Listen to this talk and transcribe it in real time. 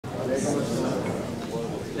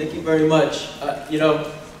Thank you very much. You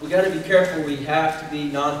know, we got to be careful. We have to be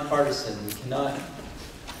nonpartisan. We cannot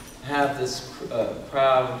have this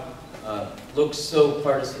crowd look so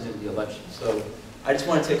partisan in the election. So I just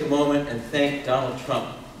want to take a moment and thank Donald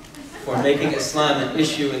Trump for making Islam an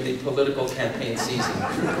issue in the political campaign season,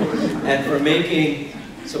 and for making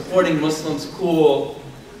supporting Muslims cool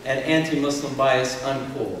and anti-Muslim bias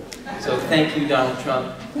uncool. So thank you, Donald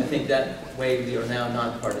Trump. I think that way we are now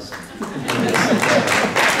nonpartisan in this endeavor.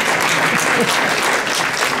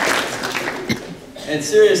 And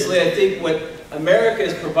seriously, I think what America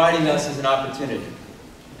is providing us is an opportunity.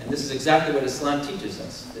 And this is exactly what Islam teaches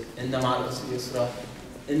us.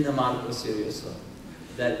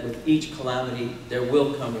 That with each calamity, there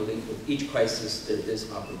will come relief. With each crisis, there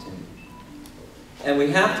is opportunity. And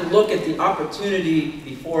we have to look at the opportunity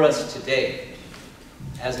before us today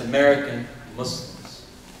as American Muslims,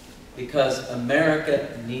 because America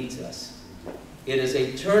needs us. It is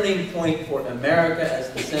a turning point for America,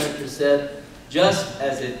 as the senator said, just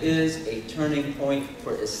as it is a turning point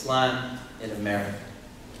for Islam in America.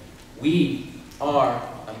 We are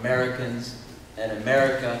Americans, and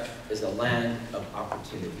America is a land of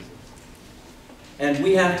opportunity. And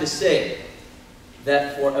we have to say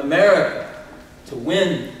that for America to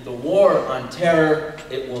win the war on terror,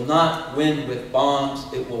 it will not win with bombs,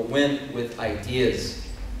 it will win with ideas.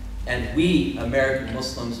 And we, American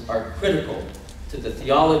Muslims, are critical to the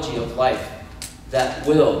theology of life that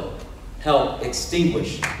will help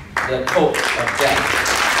extinguish the hope of death.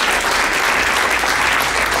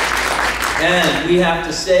 And we have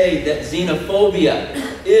to say that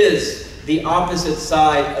xenophobia is the opposite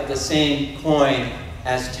side of the same coin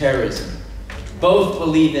as terrorism. Both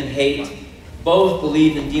believe in hate, both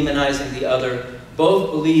believe in demonizing the other,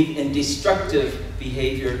 both believe in destructive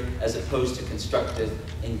behavior as opposed to constructive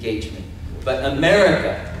engagement. But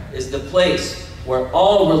America is the place where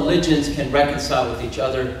all religions can reconcile with each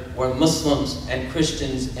other, where Muslims and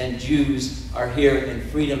Christians and Jews are here in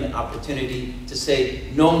freedom and opportunity to say,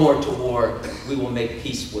 no more to war, we will make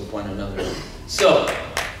peace with one another. So,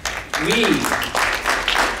 we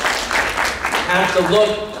have to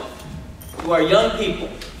look to our young people,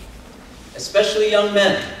 especially young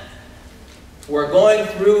men, who are going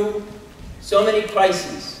through so many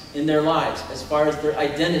crises in their lives as far as their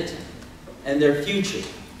identity and their future.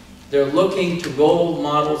 They're looking to role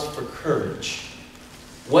models for courage.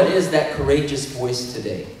 What is that courageous voice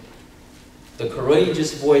today? The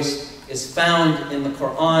courageous voice is found in the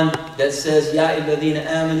Quran that says, Ya ayyuhalladhina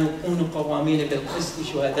amanu kunu qawwamina bil qisti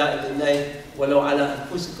shuhada'a lillahi walau ala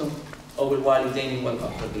anfusikum aw bil walidayni wal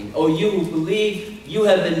aqrabin. O you who believe, you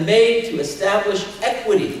have been made to establish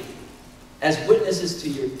equity as witnesses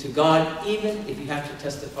to God, even if you have to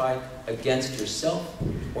testify against yourself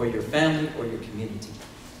or your family or your community.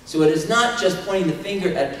 So it is not just pointing the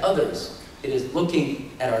finger at others, it is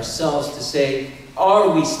looking at ourselves to say, are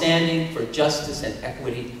we standing for justice and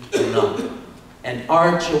equity or not? And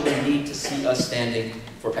our children need to see us standing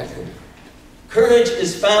for equity. Courage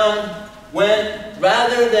is found when,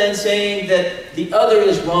 rather than saying that the other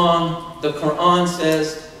is wrong, the Quran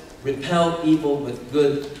says, repel evil with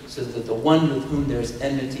good, so that the one with whom there is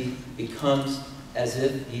enmity becomes as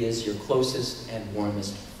if he is your closest and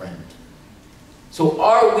warmest friend. So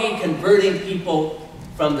are we converting people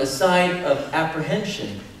from the side of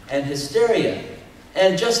apprehension and hysteria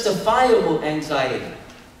and justifiable anxiety?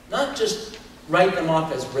 Not just write them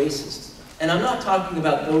off as racist. And I'm not talking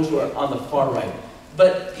about those who are on the far right,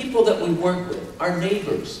 but people that we work with, our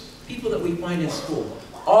neighbors, people that we find in school.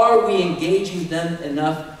 Are we engaging them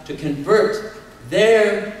enough to convert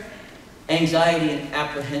their anxiety and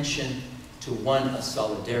apprehension to one of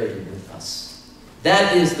solidarity with us?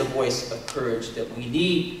 That is the voice of courage that we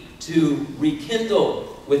need to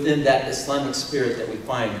rekindle within that Islamic spirit that we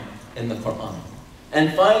find in the Quran.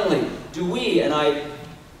 And finally, do we, and I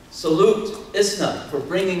salute ISNA for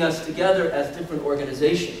bringing us together as different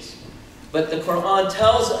organizations, but the Quran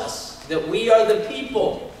tells us that we are the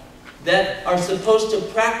people that are supposed to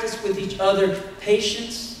practice with each other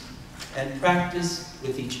patience and practice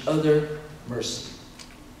with each other mercy.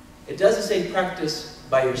 It doesn't say practice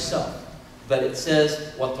by yourself, but it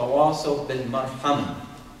says, وَتَوَاصَوْا بِالْمَرْحَمَةِ,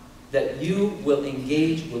 that you will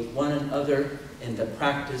engage with one another in the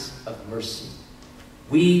practice of mercy.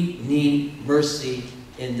 We need mercy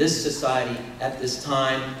in this society, at this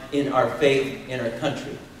time, in our faith, in our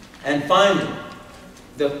country. And finally,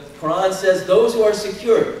 the Quran says, those who are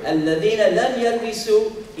secure, الَّذِينَ لَمْ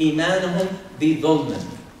يَلْبِسُوا إِيمَانَهُمْ بِظُلْمٍ,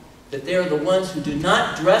 that they are the ones who do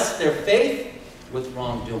not dress their faith with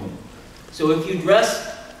wrongdoing. So if you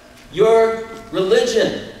dress your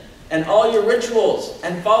religion and all your rituals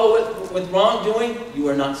and follow it with wrongdoing, you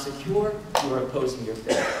are not secure, you are opposing your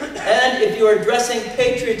faith. And if you are addressing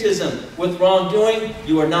patriotism with wrongdoing,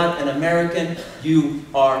 you are not an American, you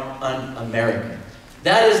are un-American.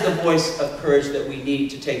 That is the voice of courage that we need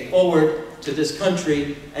to take forward to this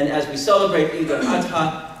country. And as we celebrate Eid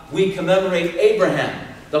al-Adha, we commemorate Abraham,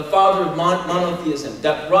 the father of monotheism,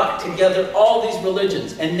 that brought together all these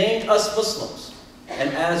religions and named us Muslims. And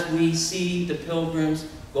as we see the pilgrims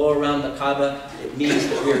go around the Kaaba, it means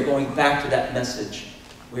that we are going back to that message.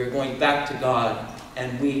 We are going back to God,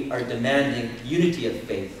 and we are demanding unity of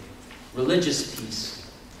faith, religious peace,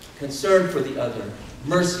 concern for the other,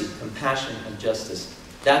 mercy, compassion, and justice.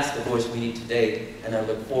 That's the voice we need today, and I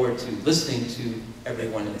look forward to listening to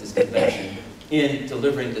everyone at this convention in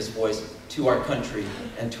delivering this voice to our country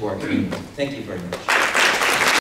and to our community. Thank you very much.